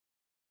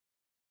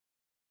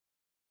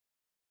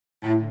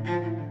Mr.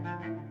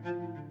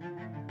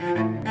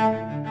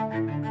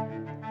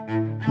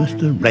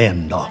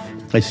 Randolph,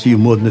 I see you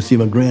more than I see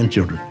my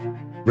grandchildren.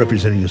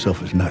 Representing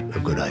yourself is not a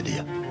good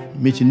idea.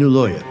 Meet your new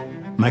lawyer,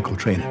 Michael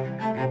Traynor.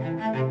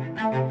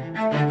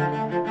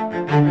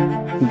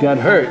 He got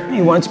hurt.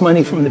 He wants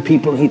money from the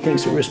people he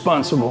thinks are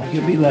responsible.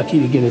 You'll be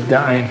lucky to get a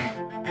dime.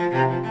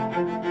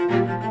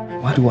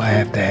 Why do I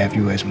have to have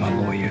you as my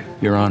lawyer?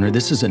 Your Honor,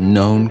 this is a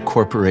known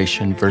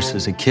corporation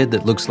versus a kid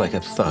that looks like a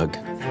thug.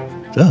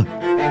 Thug?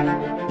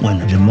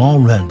 When Jamal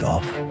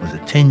Randolph was a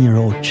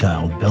 10-year-old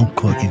child,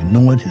 Belcourt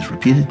ignored his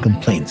repeated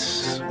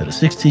complaints that a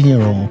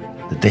 16-year-old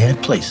that they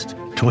had placed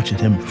tortured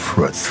him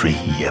for a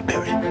 3-year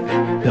period.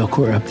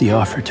 Belcourt upped the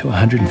offer to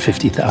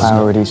 $150,000. I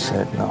already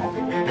said no.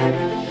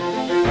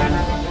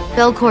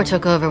 Belcourt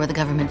took over where the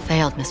government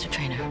failed, Mr.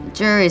 Traynor. The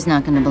jury's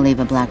not going to believe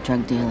a black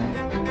drug dealer.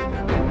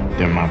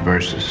 They're my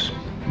verses,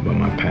 but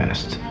my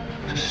past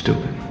is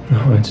stupid.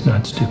 No, it's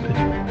not stupid.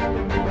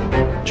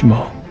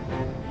 Jamal,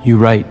 you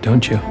write,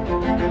 don't you?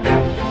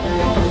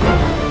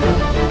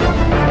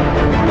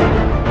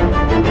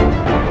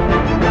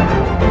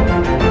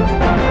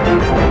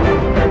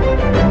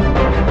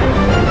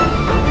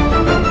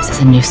 This is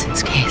a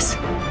nuisance case,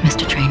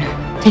 Mr. Traynor.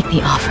 Take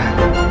the offer.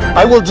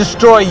 I will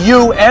destroy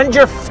you and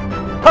your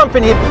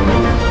company.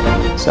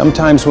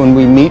 Sometimes when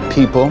we meet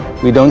people,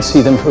 we don't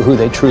see them for who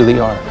they truly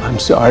are. I'm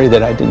sorry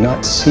that I did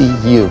not see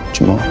you,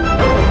 Jamal.